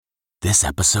This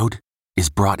episode is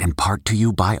brought in part to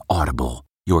you by Audible,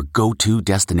 your go-to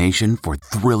destination for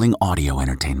thrilling audio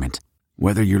entertainment.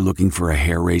 Whether you're looking for a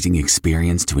hair-raising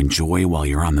experience to enjoy while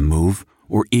you're on the move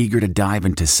or eager to dive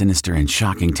into sinister and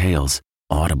shocking tales,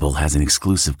 Audible has an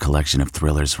exclusive collection of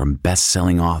thrillers from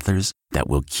best-selling authors that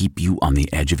will keep you on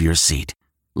the edge of your seat.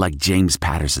 Like James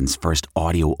Patterson's first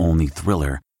audio-only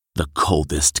thriller, The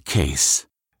Coldest Case.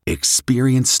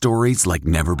 Experience stories like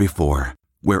never before,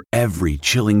 where every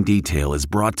chilling detail is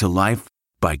brought to life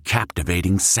by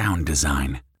captivating sound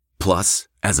design. Plus,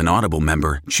 as an Audible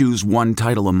member, choose one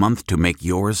title a month to make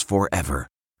yours forever.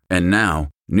 And now,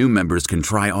 new members can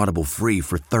try Audible free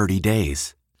for 30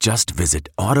 days. Just visit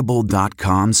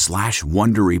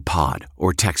audible.com/WonderyPod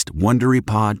or text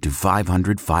WonderyPod to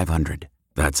 500-500.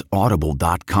 That's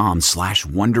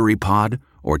audible.com/WonderyPod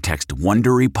or text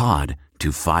WonderyPod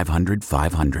to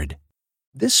 500-500.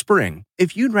 This spring,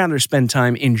 if you'd rather spend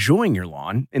time enjoying your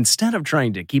lawn instead of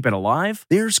trying to keep it alive,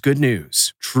 there's good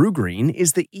news. TruGreen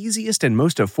is the easiest and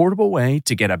most affordable way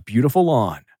to get a beautiful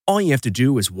lawn. All you have to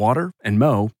do is water and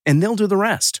mow, and they'll do the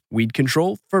rest. Weed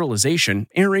control, fertilization,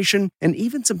 aeration, and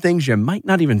even some things you might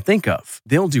not even think of.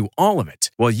 They'll do all of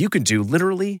it, while you can do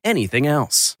literally anything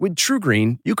else. With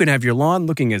TruGreen, you can have your lawn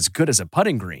looking as good as a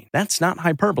putting green. That's not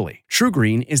hyperbole.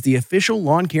 TruGreen is the official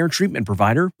lawn care treatment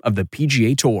provider of the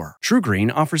PGA Tour.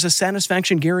 TruGreen offers a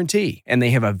satisfaction guarantee, and they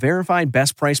have a verified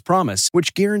best price promise,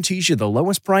 which guarantees you the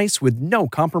lowest price with no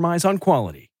compromise on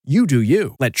quality. You do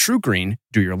you. Let TruGreen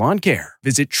do your lawn care.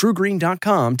 Visit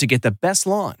TruGreen.com to get the best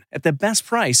lawn at the best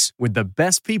price with the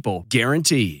best people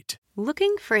guaranteed.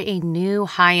 Looking for a new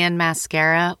high-end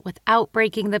mascara without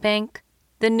breaking the bank?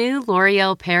 The new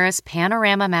L'Oreal Paris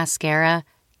Panorama Mascara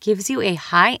gives you a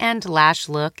high-end lash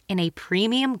look in a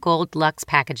premium gold luxe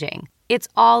packaging. It's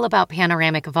all about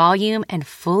panoramic volume and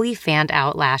fully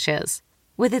fanned-out lashes.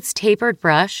 With its tapered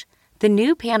brush, the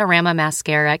new Panorama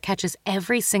Mascara catches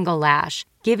every single lash,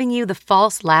 giving you the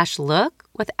false lash look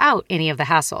without any of the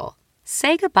hassle.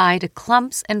 Say goodbye to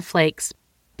clumps and flakes,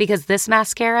 because this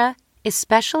mascara is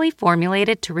specially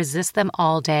formulated to resist them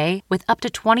all day with up to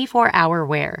 24-hour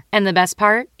wear. And the best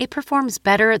part? It performs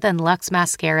better than Luxe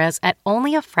mascaras at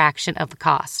only a fraction of the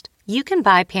cost. You can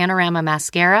buy Panorama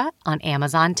Mascara on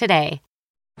Amazon today.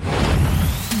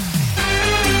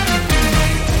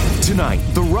 Tonight,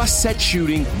 the Rust set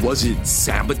shooting, was it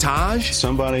sabotage?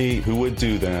 Somebody who would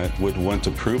do that would want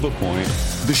to prove a point.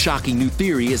 The shocking new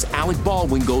theory as Alec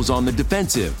Baldwin goes on the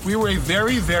defensive. We were a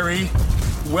very, very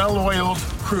well-oiled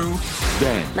crew.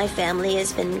 Then, my family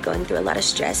has been going through a lot of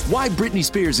stress. Why Britney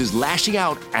Spears is lashing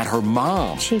out at her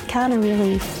mom. She kind of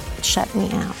really shut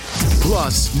me out.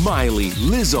 Plus, Miley,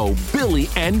 Lizzo, Billy,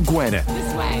 and Gwyneth.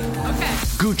 This way. Okay.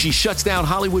 Gucci shuts down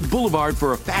Hollywood Boulevard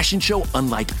for a fashion show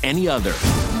unlike any other.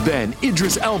 Then,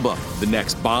 Idris Elba, the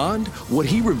next Bond. What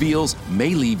he reveals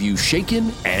may leave you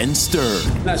shaken and stirred.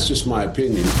 That's just my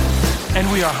opinion. And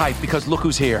we are hyped because look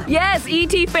who's here. Yes,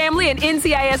 ET family and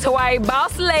NCIS Hawaii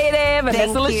boss lady,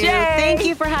 Vanessa Lachey. Thank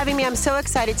you for having me. I'm so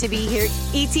excited to be here.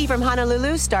 ET from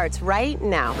Honolulu starts right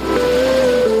now.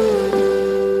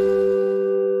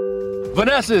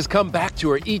 Vanessa has come back to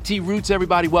her ET roots.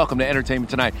 Everybody, welcome to Entertainment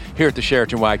Tonight here at the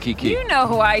Sheraton Waikiki. You know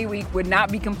Hawaii Week would not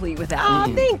be complete without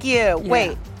me. Oh, thank you. Yeah.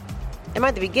 Wait, am I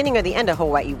at the beginning or the end of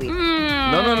Hawaii Week?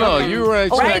 No. You're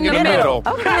right in the middle.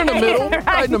 Okay. You're in the middle.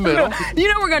 Right in the middle. You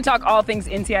know we're going to talk all things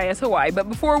NCIS Hawaii, but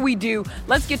before we do,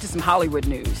 let's get to some Hollywood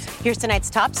news. Here's tonight's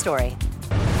top story.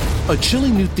 A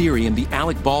chilling new theory in the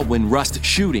Alec Baldwin Rust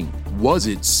shooting. Was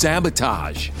it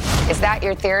sabotage? Is that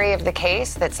your theory of the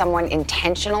case, that someone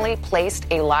intentionally placed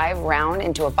a live round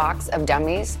into a box of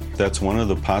dummies? That's one of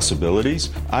the possibilities.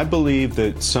 I believe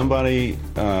that somebody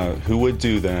who would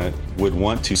do that would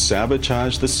want to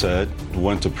sabotage the set,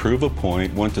 want to prove a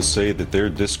point, want to say that they're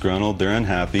disgruntled, they're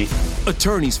unhappy.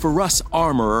 Attorneys for Rust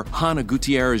armorer Hannah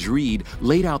Gutierrez-Reed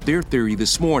laid out their theory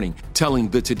this morning, telling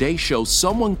the Today Show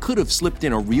someone could have slipped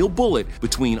in a real bullet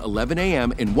between 11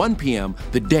 a.m. and 1 p.m.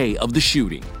 the day of the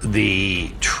shooting.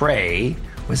 The tray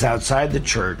was outside the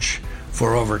church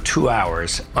for over 2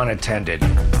 hours unattended.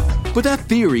 But that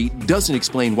theory doesn't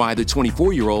explain why the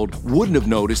 24-year-old wouldn't have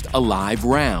noticed a live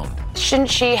round. Shouldn't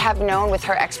she have known with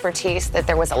her expertise that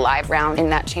there was a live round in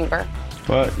that chamber?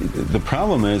 Well, the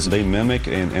problem is they mimic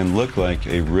and look like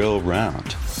a real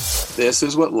round. This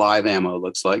is what live ammo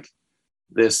looks like.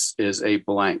 This is a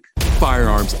blank.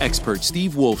 Firearms expert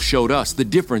Steve Wolf showed us the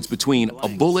difference between a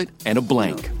bullet and a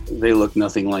blank. They look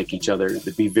nothing like each other.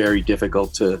 It'd be very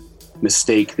difficult to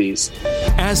mistake these.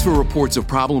 As for reports of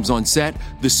problems on set,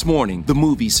 this morning, the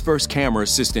movie's first camera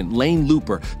assistant, Lane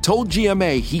Looper, told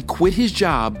GMA he quit his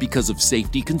job because of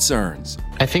safety concerns.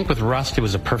 I think with Rust, it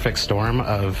was a perfect storm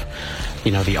of,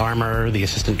 the armor, the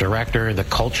assistant director, the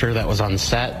culture that was on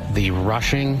set, the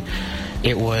rushing.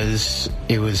 It was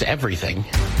everything.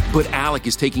 But Alec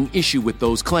is taking issue with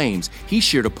those claims. He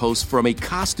shared a post from a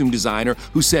costume designer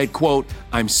who said, quote,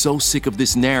 "I'm so sick of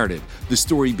this narrative. The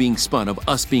story being spun of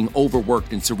us being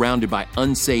overworked and surrounded by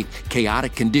unsafe,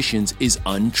 chaotic conditions is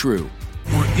untrue."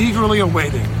 We're eagerly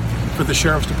awaiting for the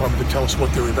Sheriff's Department to tell us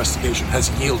what their investigation has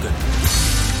yielded.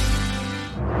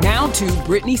 Now to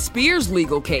Britney Spears'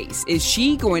 legal case. Is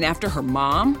she going after her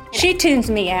mom? She tunes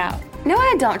me out. No,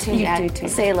 I don't tune you out. Do too.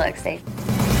 Say, look, say.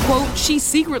 Quote, "She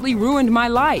secretly ruined my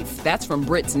life." That's from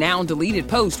Brit's now-deleted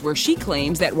post where she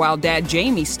claims that while Dad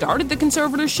Jamie started the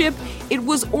conservatorship, it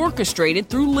was orchestrated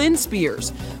through Lynn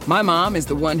Spears. "My mom is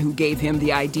the one who gave him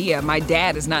the idea. My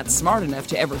dad is not smart enough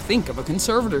to ever think of a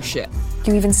conservatorship."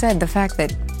 You even said the fact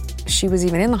that she was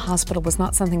even in the hospital was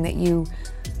not something that you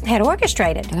had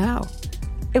orchestrated. No.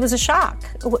 It was a shock.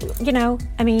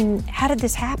 How did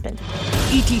this happen?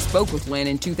 E.T. spoke with Lynn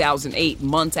in 2008,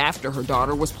 months after her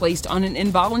daughter was placed on an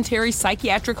involuntary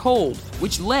psychiatric hold,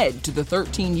 which led to the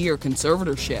 13-year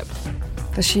conservatorship.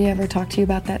 Does she ever talk to you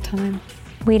about that time?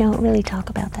 We don't really talk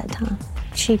about that time.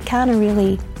 She kind of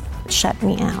really shut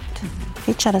me out.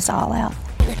 It shut us all out.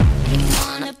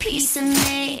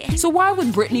 So why would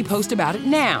Britney post about it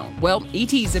now? Well,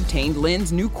 ET's obtained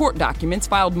Lynn's new court documents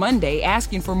filed Monday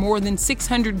asking for more than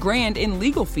 $600,000 in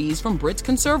legal fees from Brit's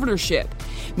conservatorship.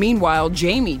 Meanwhile,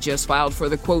 Jamie just filed for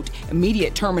the, quote,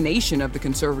 immediate termination of the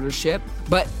conservatorship,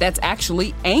 but that's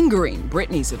actually angering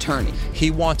Britney's attorney.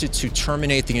 He wanted to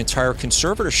terminate the entire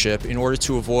conservatorship in order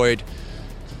to avoid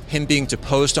him being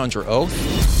deposed under oath.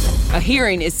 A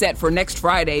hearing is set for next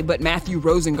Friday, but Matthew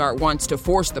Rosengart wants to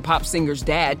force the pop singer's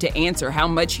dad to answer how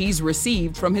much he's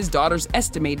received from his daughter's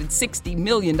estimated $60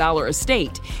 million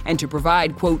estate and to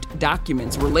provide, quote,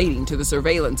 documents relating to the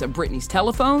surveillance of Britney's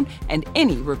telephone and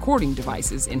any recording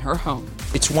devices in her home.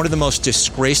 It's one of the most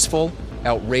disgraceful,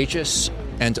 outrageous,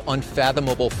 and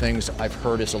unfathomable things I've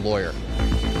heard as a lawyer.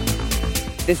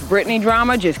 This Britney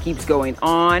drama just keeps going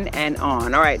on and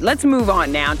on. All right, let's move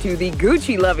on now to the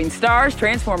Gucci-loving stars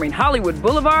transforming Hollywood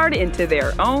Boulevard into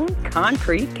their own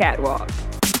concrete catwalk.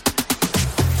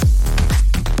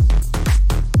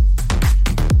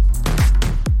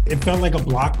 It felt like a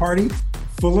block party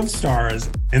full of stars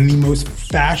and the most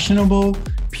fashionable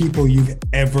people you've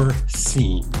ever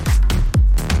seen.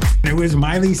 It was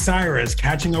Miley Cyrus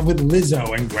catching up with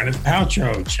Lizzo and Gwyneth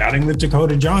Paltrow, chatting with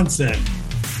Dakota Johnson.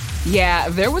 Yeah,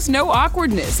 there was no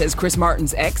awkwardness as Chris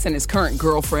Martin's ex and his current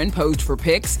girlfriend posed for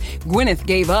pics. Gwyneth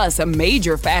gave us a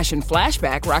major fashion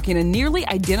flashback rocking a nearly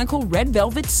identical red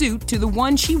velvet suit to the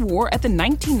one she wore at the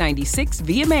 1996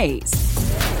 VMAs.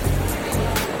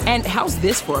 And how's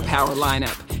this for a power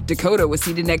lineup? Dakota was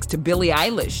seated next to Billie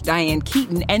Eilish, Diane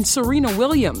Keaton, and Serena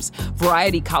Williams.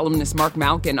 Variety columnist Mark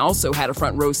Malkin also had a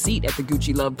front row seat at the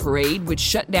Gucci Love Parade, which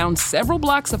shut down several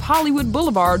blocks of Hollywood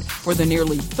Boulevard for the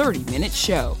nearly 30-minute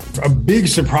show. A big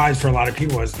surprise for a lot of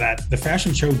people was that the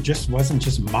fashion show just wasn't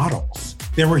just models.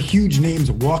 There were huge names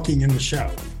walking in the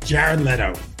show. Jared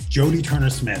Leto, Jodie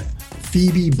Turner-Smith,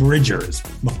 Phoebe Bridgers,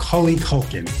 Macaulay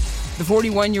Culkin. The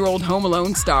 41-year-old Home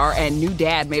Alone star and new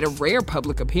dad made a rare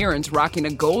public appearance rocking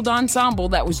a gold ensemble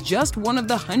that was just one of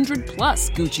the 100-plus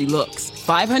Gucci looks.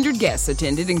 500 guests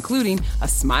attended, including a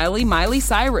smiley Miley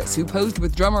Cyrus, who posed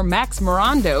with drummer Max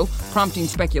Morando, prompting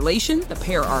speculation the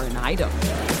pair are an item.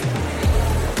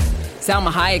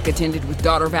 Salma Hayek attended with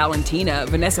daughter Valentina.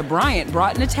 Vanessa Bryant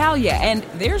brought Natalia. And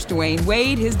there's Dwayne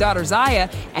Wade, his daughter Zaya,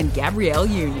 and Gabrielle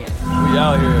Union. We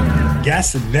out here.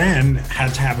 Guests then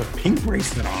had to have a pink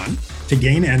bracelet on to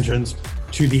gain entrance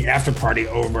to the after party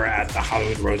over at the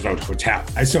Hollywood Roosevelt Hotel.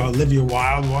 I saw Olivia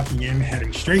Wilde walking in,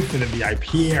 heading straight for the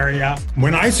VIP area.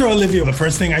 When I saw Olivia, the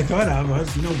first thing I thought of was,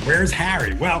 where's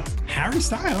Harry? Well, Harry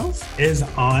Styles is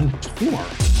on tour.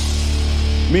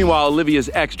 Meanwhile, Olivia's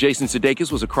ex, Jason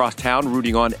Sudeikis, was across town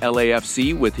rooting on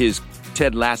LAFC with his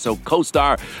Ted Lasso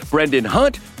co-star, Brendan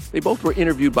Hunt. They both were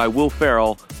interviewed by Will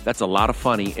Ferrell. That's a lot of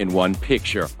funny in one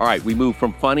picture. All right, we move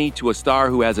from funny to a star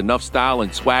who has enough style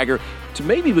and swagger to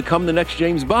maybe become the next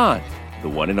James Bond, the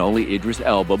one and only Idris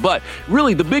Elba. But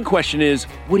really, the big question is,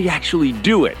 would he actually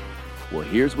do it? Well,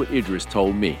 here's what Idris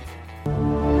told me.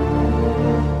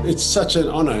 It's such an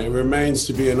honor. It remains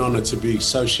to be an honor to be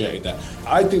associated with that.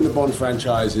 I think the Bond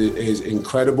franchise is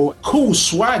incredible. Cool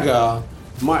swagger,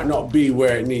 might not be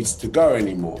where it needs to go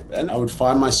anymore. And I would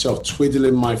find myself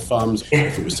twiddling my thumbs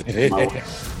if it was to come my way.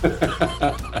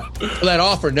 Well, that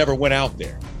offer never went out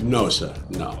there. No, sir,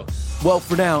 no. Well,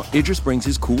 for now, Idris brings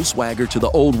his cool swagger to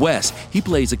the Old West. He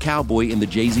plays a cowboy in the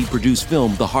Jay-Z produced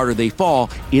film The Harder They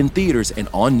Fall, in theaters and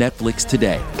on Netflix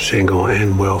today. This ain't gonna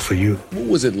end well for you. What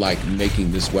was it like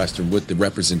making this Western with the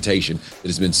representation that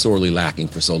has been sorely lacking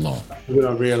for so long? When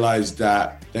I realized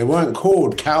that they weren't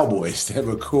called cowboys, they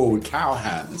were called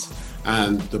cowhands.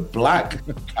 And the black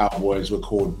cowboys were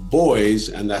called boys,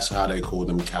 and that's how they called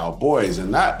them cowboys.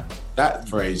 And that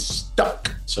phrase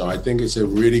stuck. So I think it's a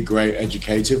really great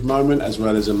educative moment as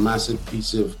well as a massive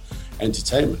piece of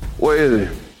entertainment. Where is it?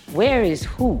 Where is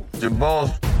who? Your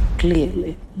boss.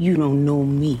 Clearly, you don't know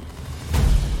me.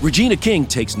 Regina King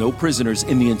takes no prisoners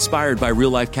in the inspired by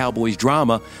real-life cowboys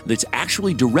drama that's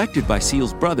actually directed by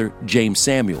Seal's brother, James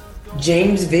Samuel.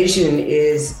 James' vision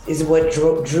is what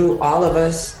drew all of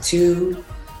us to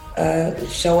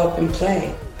show up and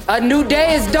play. A new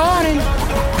day is dawning.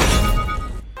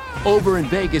 Over in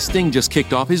Vegas, Sting just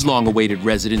kicked off his long-awaited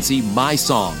residency, My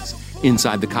Songs,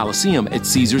 inside the Coliseum at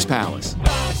Caesars Palace.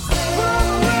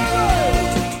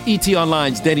 ET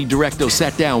Online's Denny Directo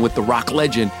sat down with the rock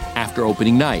legend after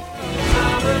opening night.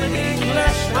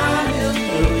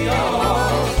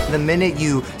 The minute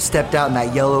you stepped out in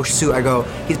that yellow suit, I go,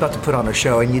 he's about to put on a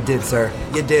show, and you did, sir.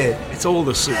 You did. It's all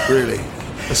the suit, really.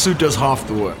 The suit does half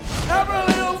the work.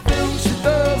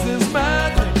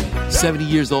 70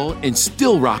 years old and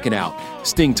still rocking out.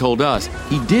 Sting told us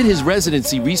he did his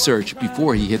residency research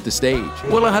before he hit the stage.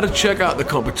 Well, I had to check out the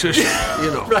competition,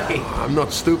 you know. Right. I'm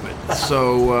not stupid.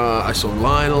 So I saw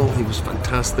Lionel, he was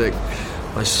fantastic.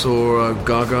 I saw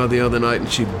Gaga the other night,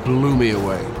 and she blew me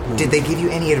away. Did they give you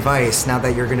any advice now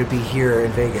that you're going to be here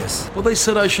in Vegas? Well, they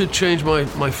said I should change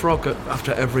my frock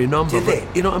after every number. Did they?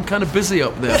 But, you know, I'm kind of busy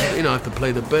up there. You know, I have to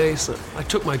play the bass. I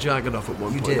took my jacket off at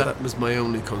one point. Did. That was my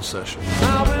only concession.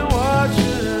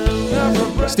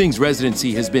 Sting's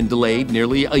residency has been delayed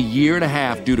nearly a year and a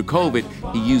half due to COVID.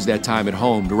 He used that time at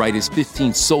home to write his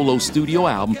 15th solo studio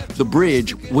album, The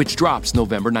Bridge, which drops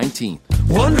November 19th.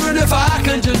 Wondering if I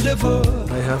can deliver.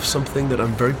 I have something that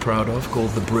I'm very proud of called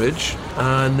The Bridge,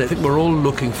 and I think we're all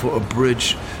looking for a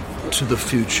bridge to the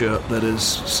future that is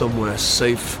somewhere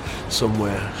safe,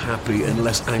 somewhere happy and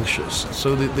less anxious.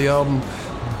 So the album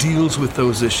deals with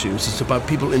those issues. It's about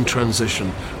people in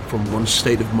transition from one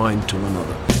state of mind to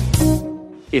another.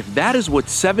 If that is what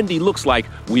 70 looks like,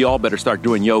 we all better start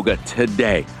doing yoga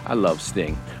today. I love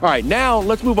Sting. All right, now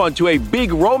let's move on to a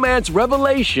big romance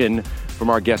revelation from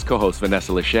our guest co-host,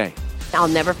 Vanessa Lachey. I'll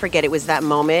never forget, it was that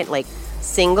moment, like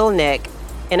single Nick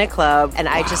in a club, and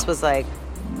I just was like...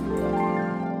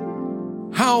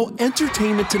 How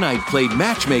Entertainment Tonight played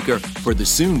matchmaker for the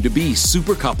soon-to-be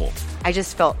super couple. I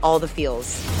just felt all the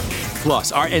feels.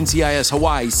 Plus, our NCIS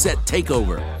Hawaii set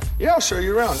takeover. Yeah, I'll show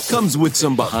you around. Comes with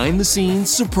some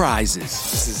behind-the-scenes surprises.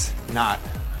 This is not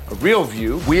a real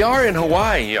view. We are in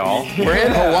Hawaii, y'all. Yeah. We're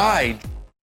in Hawaii.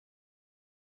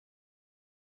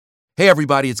 Hey,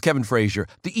 everybody, it's Kevin Frazier.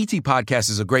 The ET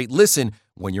Podcast is a great listen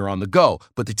when you're on the go,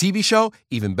 but the TV show,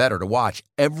 even better to watch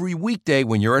every weekday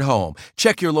when you're at home.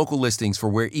 Check your local listings for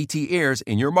where ET airs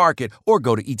in your market or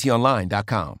go to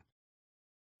etonline.com.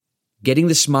 Getting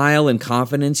the smile and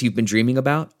confidence you've been dreaming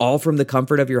about, all from the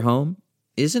comfort of your home,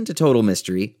 isn't a total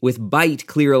mystery with Byte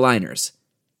clear aligners.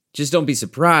 Just don't be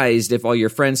surprised if all your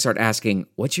friends start asking,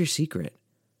 what's your secret?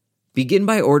 Begin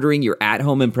by ordering your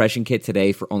at-home impression kit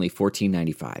today for only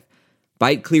 $14.95.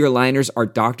 Byte clear aligners are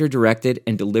doctor-directed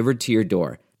and delivered to your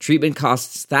door. Treatment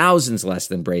costs thousands less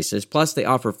than braces, plus they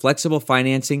offer flexible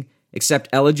financing, accept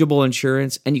eligible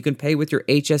insurance, and you can pay with your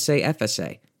HSA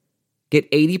FSA. Get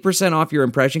 80% off your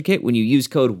impression kit when you use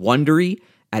code WONDERY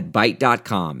at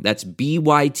Byte.com. That's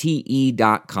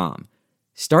BYTE.com.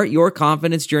 Start your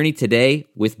confidence journey today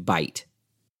with Byte.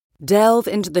 Delve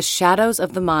into the shadows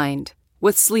of the mind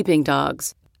with Sleeping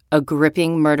Dogs, a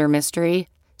gripping murder mystery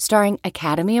starring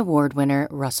Academy Award winner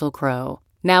Russell Crowe.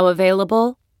 Now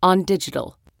available on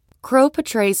digital. Crowe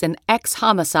portrays an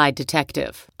ex-homicide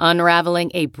detective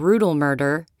unraveling a brutal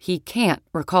murder he can't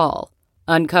recall.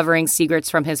 Uncovering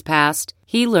secrets from his past,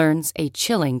 he learns a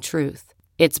chilling truth.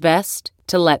 It's best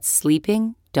to let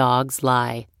sleeping dogs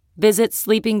lie. Visit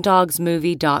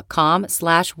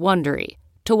sleepingdogsmovie.com/Wondery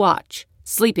to watch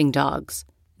Sleeping Dogs,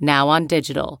 now on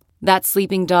digital. That's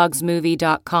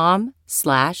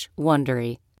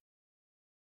sleepingdogsmovie.com/Wondery.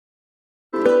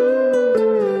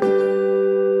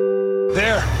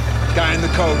 There, guy in the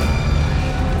coat.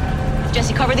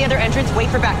 Jesse, cover the other entrance. Wait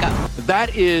for backup.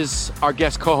 That is our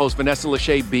guest co-host, Vanessa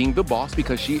Lachey, being the boss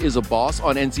because she is a boss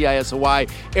on NCIS Hawaii.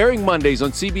 Airing Mondays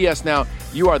on CBS Now.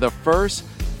 You are the first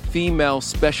female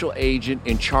special agent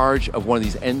in charge of one of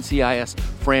these NCIS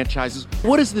franchises.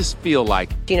 What does this feel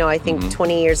like? You know, I think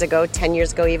 20 years ago, 10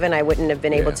 years ago even, I wouldn't have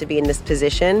been able to be in this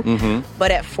position.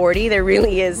 But at 40, there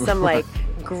really is some like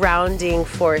grounding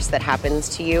force that happens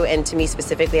to you, and to me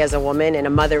specifically as a woman and a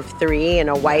mother of 3 and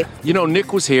a wife. You know,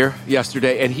 Nick was here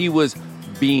yesterday and he was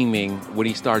beaming when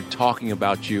he started talking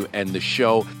about you and the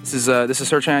show. This is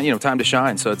her time to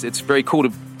shine. So it's very cool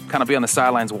to kind of be on the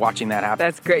sidelines watching that happen.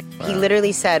 That's great. He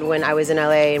literally said when I was in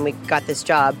LA and we got this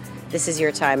job, this is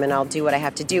your time and I'll do what I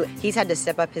have to do. He's had to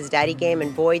step up his daddy game,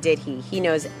 and boy did he. He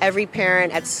knows every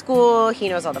parent at school. He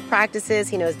knows all the practices.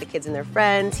 He knows the kids and their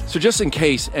friends. So just in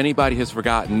case anybody has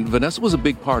forgotten, Vanessa was a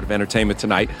big part of Entertainment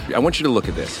Tonight. I want you to look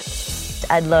at this.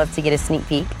 I'd love to get a sneak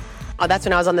peek. Oh, that's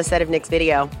when I was on the set of Nick's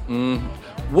video.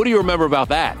 What do you remember about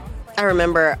that? I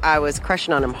remember I was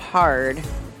crushing on him hard,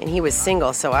 and he was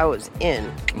single, so I was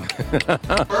in. I've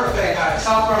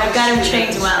got him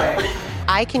trained well.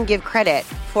 I can give credit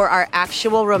for our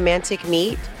actual romantic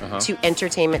meet to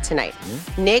Entertainment Tonight.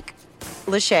 Nick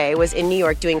Lachey was in New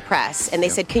York doing press, and they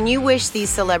said, can you wish these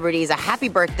celebrities a happy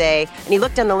birthday? And he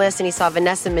looked down the list and he saw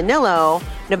Vanessa Minnillo,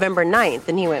 November 9th,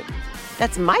 and he went,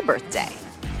 that's my birthday.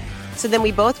 So then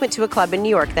we both went to a club in New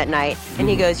York that night, and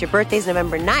he goes, your birthday's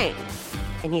November 9th.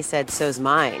 And he said, so's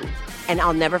mine. And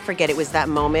I'll never forget, it was that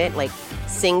moment, like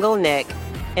single Nick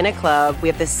in a club, we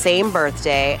have the same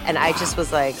birthday, and I just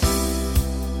was like...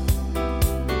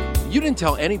 You didn't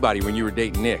tell anybody when you were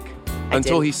dating Nick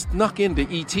until he snuck into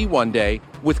ET one day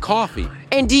with coffee.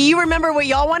 And do you remember what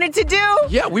y'all wanted to do?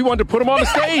 Yeah, we wanted to put him on the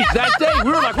stage that day.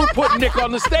 We were like, we're putting Nick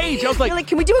on the stage. I was like... You're like,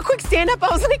 can we do a quick stand-up?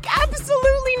 I was like,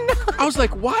 absolutely not. I was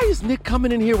like, why is Nick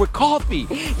coming in here with coffee?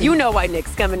 You know why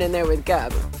Nick's coming in there with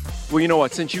gum. Well, you know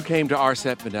what? Since you came to our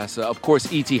set, Vanessa, of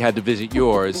course, E.T. had to visit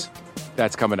yours.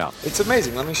 That's coming up. It's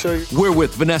amazing. Let me show you. We're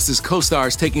with Vanessa's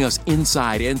co-stars taking us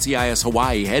inside NCIS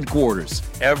Hawaii headquarters.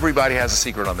 Everybody has a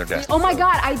secret on their desk. Oh my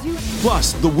God, I do.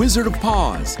 Plus, the Wizard of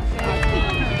Paws.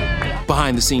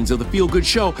 Behind the scenes of the Feel Good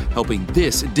Show, helping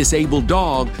this disabled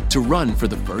dog to run for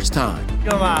the first time.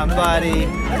 Come on, buddy.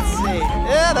 Let's see.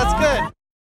 Yeah, that's good.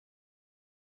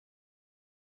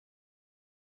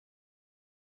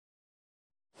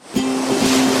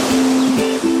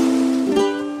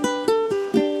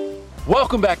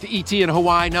 Welcome back to ET in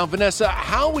Hawaii. Now, Vanessa,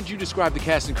 how would you describe the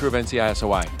cast and crew of NCIS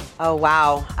Hawaii? Oh,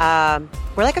 wow.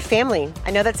 We're like a family.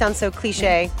 I know that sounds so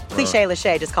cliche. Cliche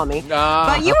Lachey, just call me.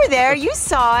 But you were there. You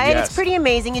saw it. Yes. It's pretty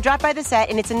amazing. You dropped by the set,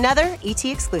 and it's another ET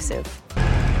exclusive.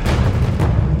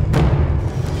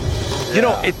 You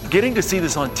know, getting to see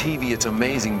this on TV, it's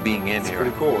amazing being in here.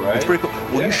 Pretty cool, right? It's pretty cool.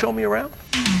 Will you show me around?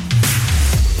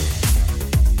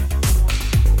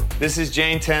 This is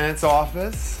Jane Tennant's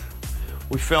office.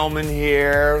 We film in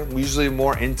here, usually a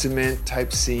more intimate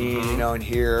type scene, you know, in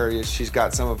here she's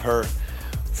got some of her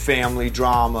family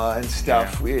drama and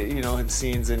stuff, and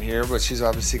scenes in here, but she's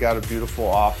obviously got a beautiful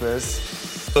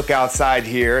office. Look outside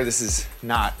here, this is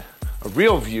not a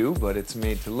real view, but it's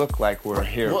made to look like we're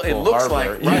here at Pearl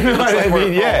Harbor. It looks like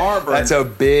we're at Pearl Harbor. That's a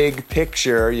big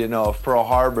picture, of Pearl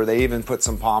Harbor. They even put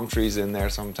some palm trees in there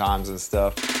sometimes and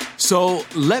stuff. So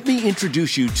let me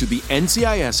introduce you to the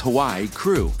NCIS Hawaii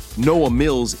crew. Noah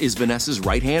Mills is Vanessa's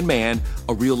right-hand man.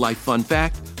 A real-life fun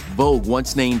fact, Vogue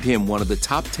once named him one of the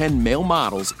top 10 male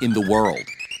models in the world.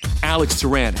 Alex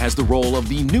Tarrant has the role of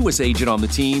the newest agent on the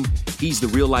team. He's the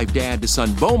real-life dad to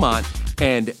son Beaumont,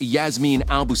 and Yasmin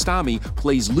Al-Bustami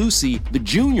plays Lucy, the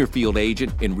junior field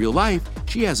agent. In real life,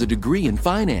 she has a degree in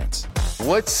finance.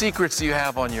 What secrets do you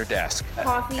have on your desk?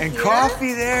 Coffee And here.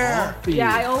 coffee there.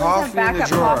 Yeah, I always Coffee have in the backup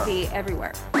drawer. coffee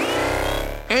everywhere.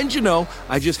 And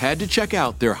I just had to check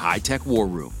out their high-tech war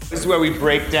room. This is where we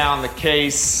break down the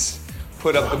case,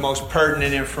 put up the most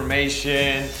pertinent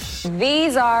information.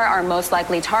 These are our most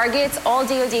likely targets, all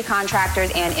DoD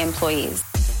contractors and employees.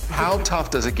 How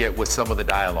tough does it get with some of the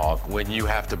dialogue when you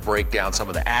have to break down some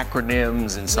of the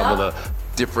acronyms and some of the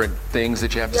different things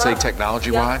that you have to say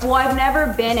technology-wise? Well, I've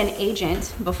never been an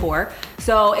agent before,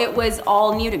 so it was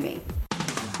all new to me.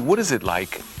 What is it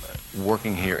like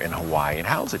working here in Hawaii, and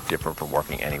how is it different from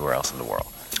working anywhere else in the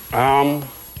world?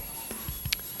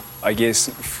 I guess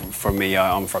for me,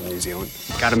 I'm from New Zealand.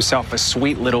 Got himself a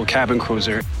sweet little cabin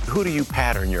cruiser. Who do you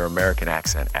pattern your American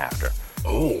accent after?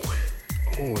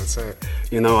 What's that?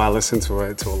 You know, I listen to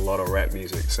a lot of rap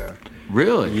music, so.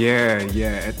 Really? Yeah.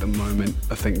 At the moment,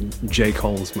 I think J.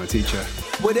 Cole's my teacher.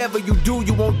 Whatever you do,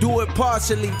 you won't do it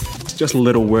partially. It's just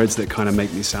little words that kind of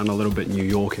make me sound a little bit New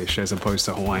Yorkish as opposed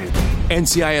to Hawaiian.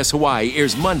 NCIS Hawaii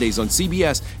airs Mondays on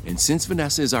CBS, and since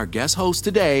Vanessa is our guest host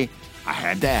today, I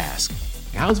had to ask,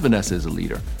 how's Vanessa as a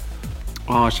leader?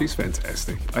 Oh, she's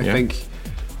fantastic.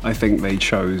 I think they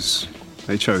chose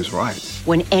right.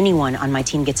 When anyone on my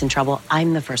team gets in trouble,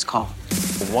 I'm the first call.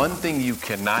 One thing you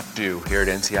cannot do here at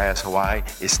NCIS Hawaii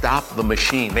is stop the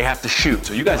machine. They have to shoot,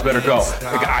 so you guys better go.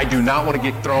 I do not want to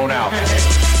get thrown out.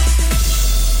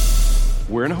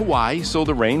 We're in Hawaii, so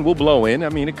the rain will blow in. I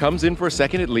mean, it comes in for a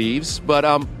second, it leaves. But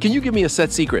can you give me a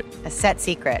set secret? A set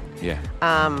secret? Yeah.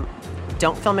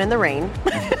 Don't film in the rain.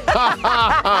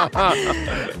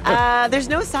 There's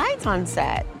no sides on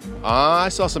set. I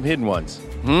saw some hidden ones.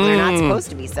 They're not supposed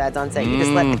to be sides on set. You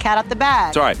just let the cat out the bag.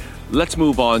 It's all right. Let's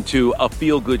move on to a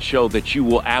feel-good show that you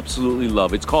will absolutely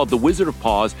love. It's called The Wizard of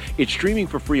Paws. It's streaming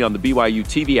for free on the BYU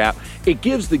TV app. It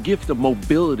gives the gift of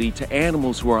mobility to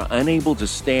animals who are unable to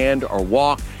stand or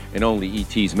walk, and only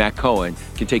ET's Matt Cohen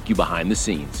can take you behind the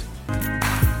scenes.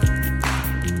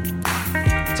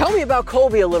 Tell me about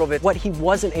Colby a little bit, what he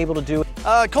wasn't able to do.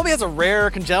 Colby has a rare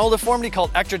congenital deformity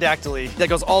called ectrodactyly that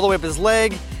goes all the way up his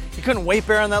leg. He couldn't weight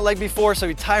bear on that leg before, so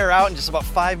he'd tire out in just about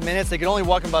 5 minutes. They could only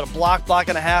walk him about a block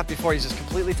and a half before he's just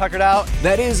completely tuckered out.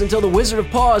 That is until the Wizard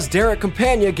of Paws, Derek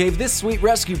Campagna, gave this sweet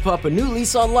rescue pup a new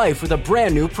lease on life with a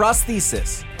brand new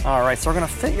prosthesis. All right, so we're gonna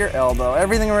fit your elbow,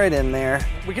 everything right in there.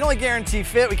 We can only guarantee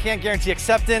fit, we can't guarantee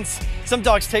acceptance. Some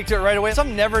dogs take to it right away,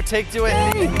 some never take to it.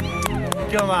 Hey.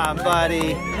 Come on,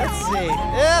 buddy. Let's see.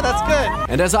 Yeah, that's good.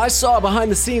 And as I saw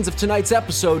behind the scenes of tonight's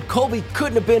episode, Colby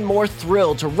couldn't have been more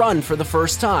thrilled to run for the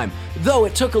first time, though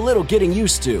it took a little getting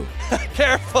used to.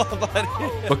 Careful, buddy.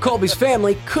 But Colby's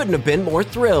family couldn't have been more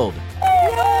thrilled.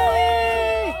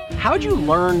 Yay! How'd you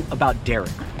learn about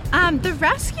Derek? The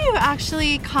rescue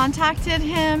actually contacted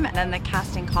him, and then the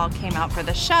casting call came out for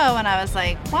the show, and I was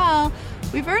like, well,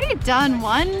 we've already done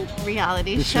one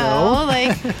reality show.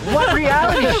 Like, what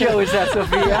reality show is that,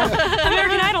 Sophia?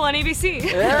 American Idol on ABC.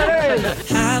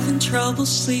 Having trouble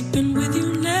sleeping with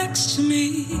you next to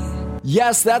me.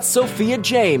 Yes, that's Sophia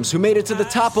James, who made it to the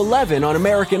top 11 on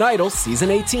American Idol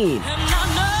season 18.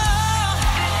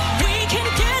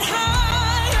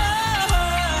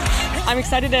 I'm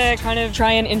excited to kind of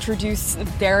try and introduce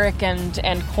Derek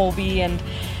and Colby and,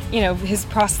 you know, his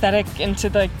prosthetic into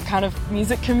the kind of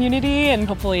music community and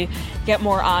hopefully get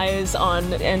more eyes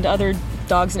on and other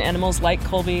dogs and animals like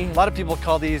Colby. A lot of people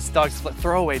call these dogs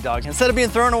throwaway dogs. Instead of being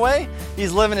thrown away,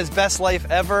 he's living his best life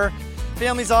ever.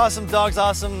 Family's awesome, dog's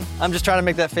awesome. I'm just trying to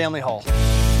make that family whole.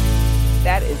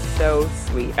 That is so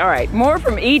sweet. All right, more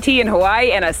from E.T. in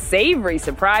Hawaii and a savory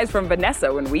surprise from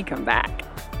Vanessa when we come back.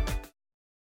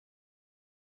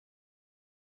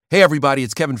 Hey everybody,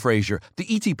 it's Kevin Frazier. The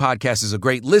ET Podcast is a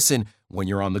great listen when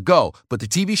you're on the go, but the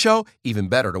TV show, even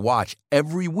better to watch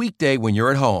every weekday when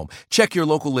you're at home. Check your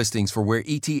local listings for where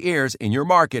ET airs in your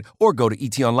market or go to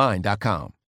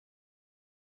etonline.com.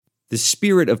 The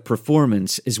spirit of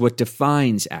performance is what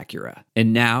defines Acura,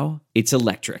 and now it's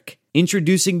electric.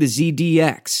 Introducing the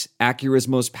ZDX, Acura's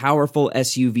most powerful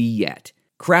SUV yet.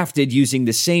 Crafted using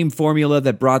the same formula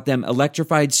that brought them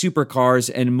electrified supercars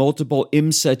and multiple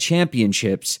IMSA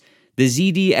championships, the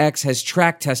ZDX has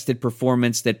track-tested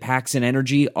performance that packs an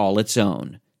energy all its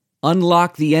own.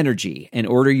 Unlock the energy and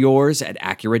order yours at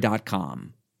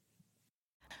Acura.com.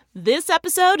 This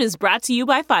episode is brought to you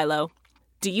by Philo.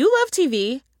 Do you love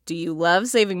TV? Do you love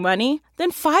saving money?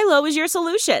 Then Philo is your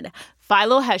solution.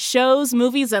 Philo has shows,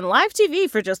 movies, and live TV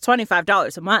for just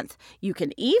 $25 a month. You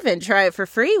can even try it for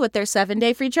free with their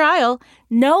 7-day free trial.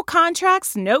 No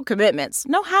contracts, no commitments,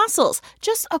 no hassles.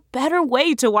 Just a better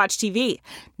way to watch TV.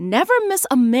 Never miss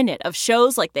a minute of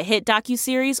shows like the hit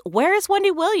docuseries Where is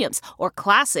Wendy Williams? Or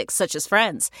classics such as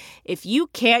Friends. If you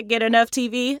can't get enough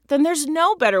TV, then there's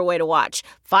no better way to watch.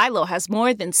 Philo has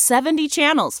more than 70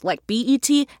 channels like BET,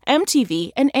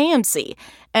 MTV, and AMC.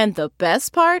 And the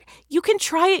best part? You can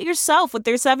try it yourself with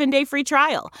their 7-day free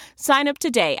trial. Sign up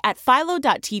today at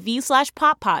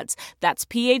philo.tv/poppods. That's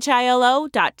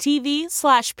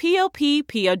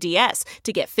philo.tv/POPPODS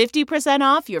to get 50%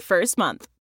 off your first month.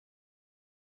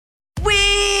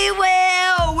 We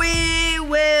will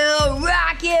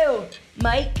rock you.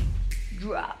 Mic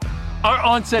drop. Our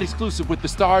on-set exclusive with the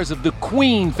stars of the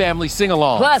Queen family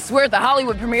sing-along. Plus, we're at the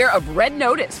Hollywood premiere of Red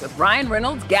Notice with Ryan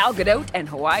Reynolds, Gal Gadot, and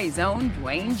Hawaii's own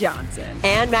Dwayne Johnson.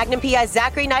 And Magnum P.I.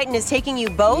 Zachary Knighton is taking you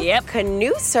both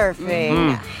canoe surfing.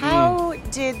 Mm-hmm. How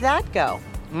did that go?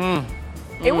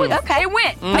 It was okay. It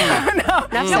went.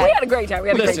 No, we had a great time.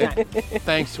 Listen,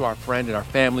 thanks to our friend and our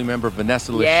family member,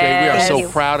 Vanessa Lachey. Yes. We are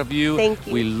so proud of you. Thank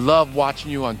you. We love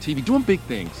watching you on TV, doing big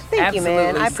things. Thank you,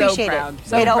 man. I appreciate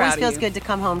So it. It proud always of feels you. good to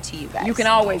come home to you guys. You can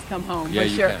always come home, Yeah, for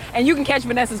you sure. can. And you can catch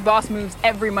Vanessa's Boss Moves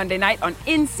every Monday night on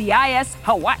NCIS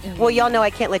Hawaii. Well, y'all know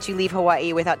I can't let you leave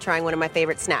Hawaii without trying one of my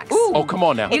favorite snacks. Ooh. Oh, come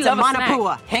on now. It's a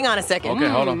manapua. Hang on a second. Okay,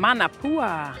 hold on.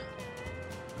 Manapua.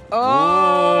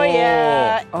 Oh,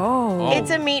 yeah. Oh. It's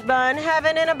a meat bun.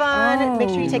 Heaven in a bun. Make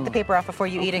sure you take the paper off before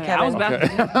you eat it, Kevin. I was about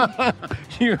to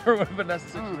You heard what Vanessa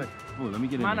said? She's like, ooh, let me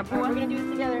get in there. Manapua. We're going to do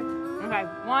this together. Okay,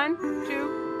 1,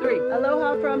 2, 3.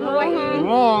 Aloha from Hawaii. Come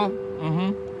on.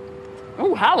 Mm-hmm.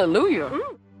 Oh, hallelujah.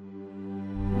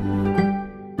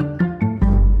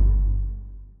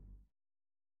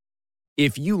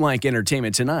 If you like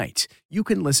Entertainment Tonight, you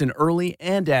can listen early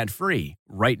and ad-free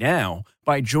right now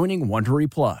by joining Wondery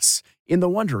Plus in the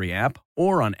Wondery app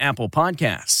or on Apple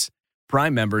Podcasts.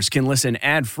 Prime members can listen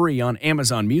ad-free on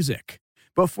Amazon Music.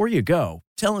 Before you go,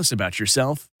 tell us about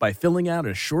yourself by filling out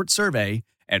a short survey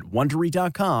at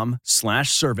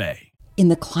Wondery.com/survey. In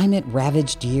the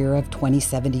climate-ravaged year of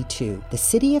 2072, the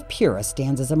city of Pura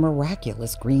stands as a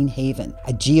miraculous green haven,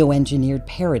 a geoengineered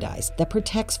paradise that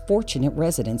protects fortunate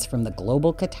residents from the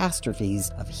global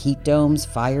catastrophes of heat domes,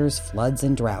 fires, floods,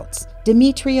 and droughts.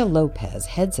 Demetria Lopez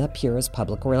heads up Pura's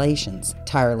public relations,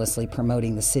 tirelessly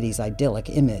promoting the city's idyllic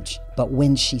image. But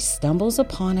when she stumbles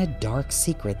upon a dark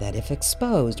secret that, if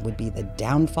exposed, would be the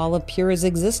downfall of Pura's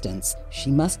existence,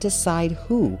 she must decide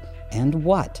who and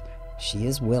what she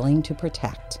is willing to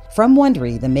protect. From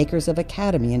Wondery, the makers of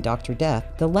Academy and Dr. Death,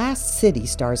 The Last City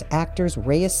stars actors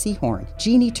Reyes Sehorn,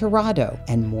 Jeannie Torrado,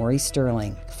 and Maury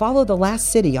Sterling. Follow The Last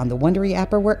City on the Wondery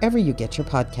app or wherever you get your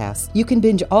podcasts. You can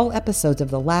binge all episodes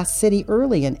of The Last City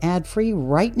early and ad-free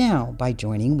right now by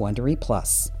joining Wondery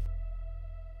Plus.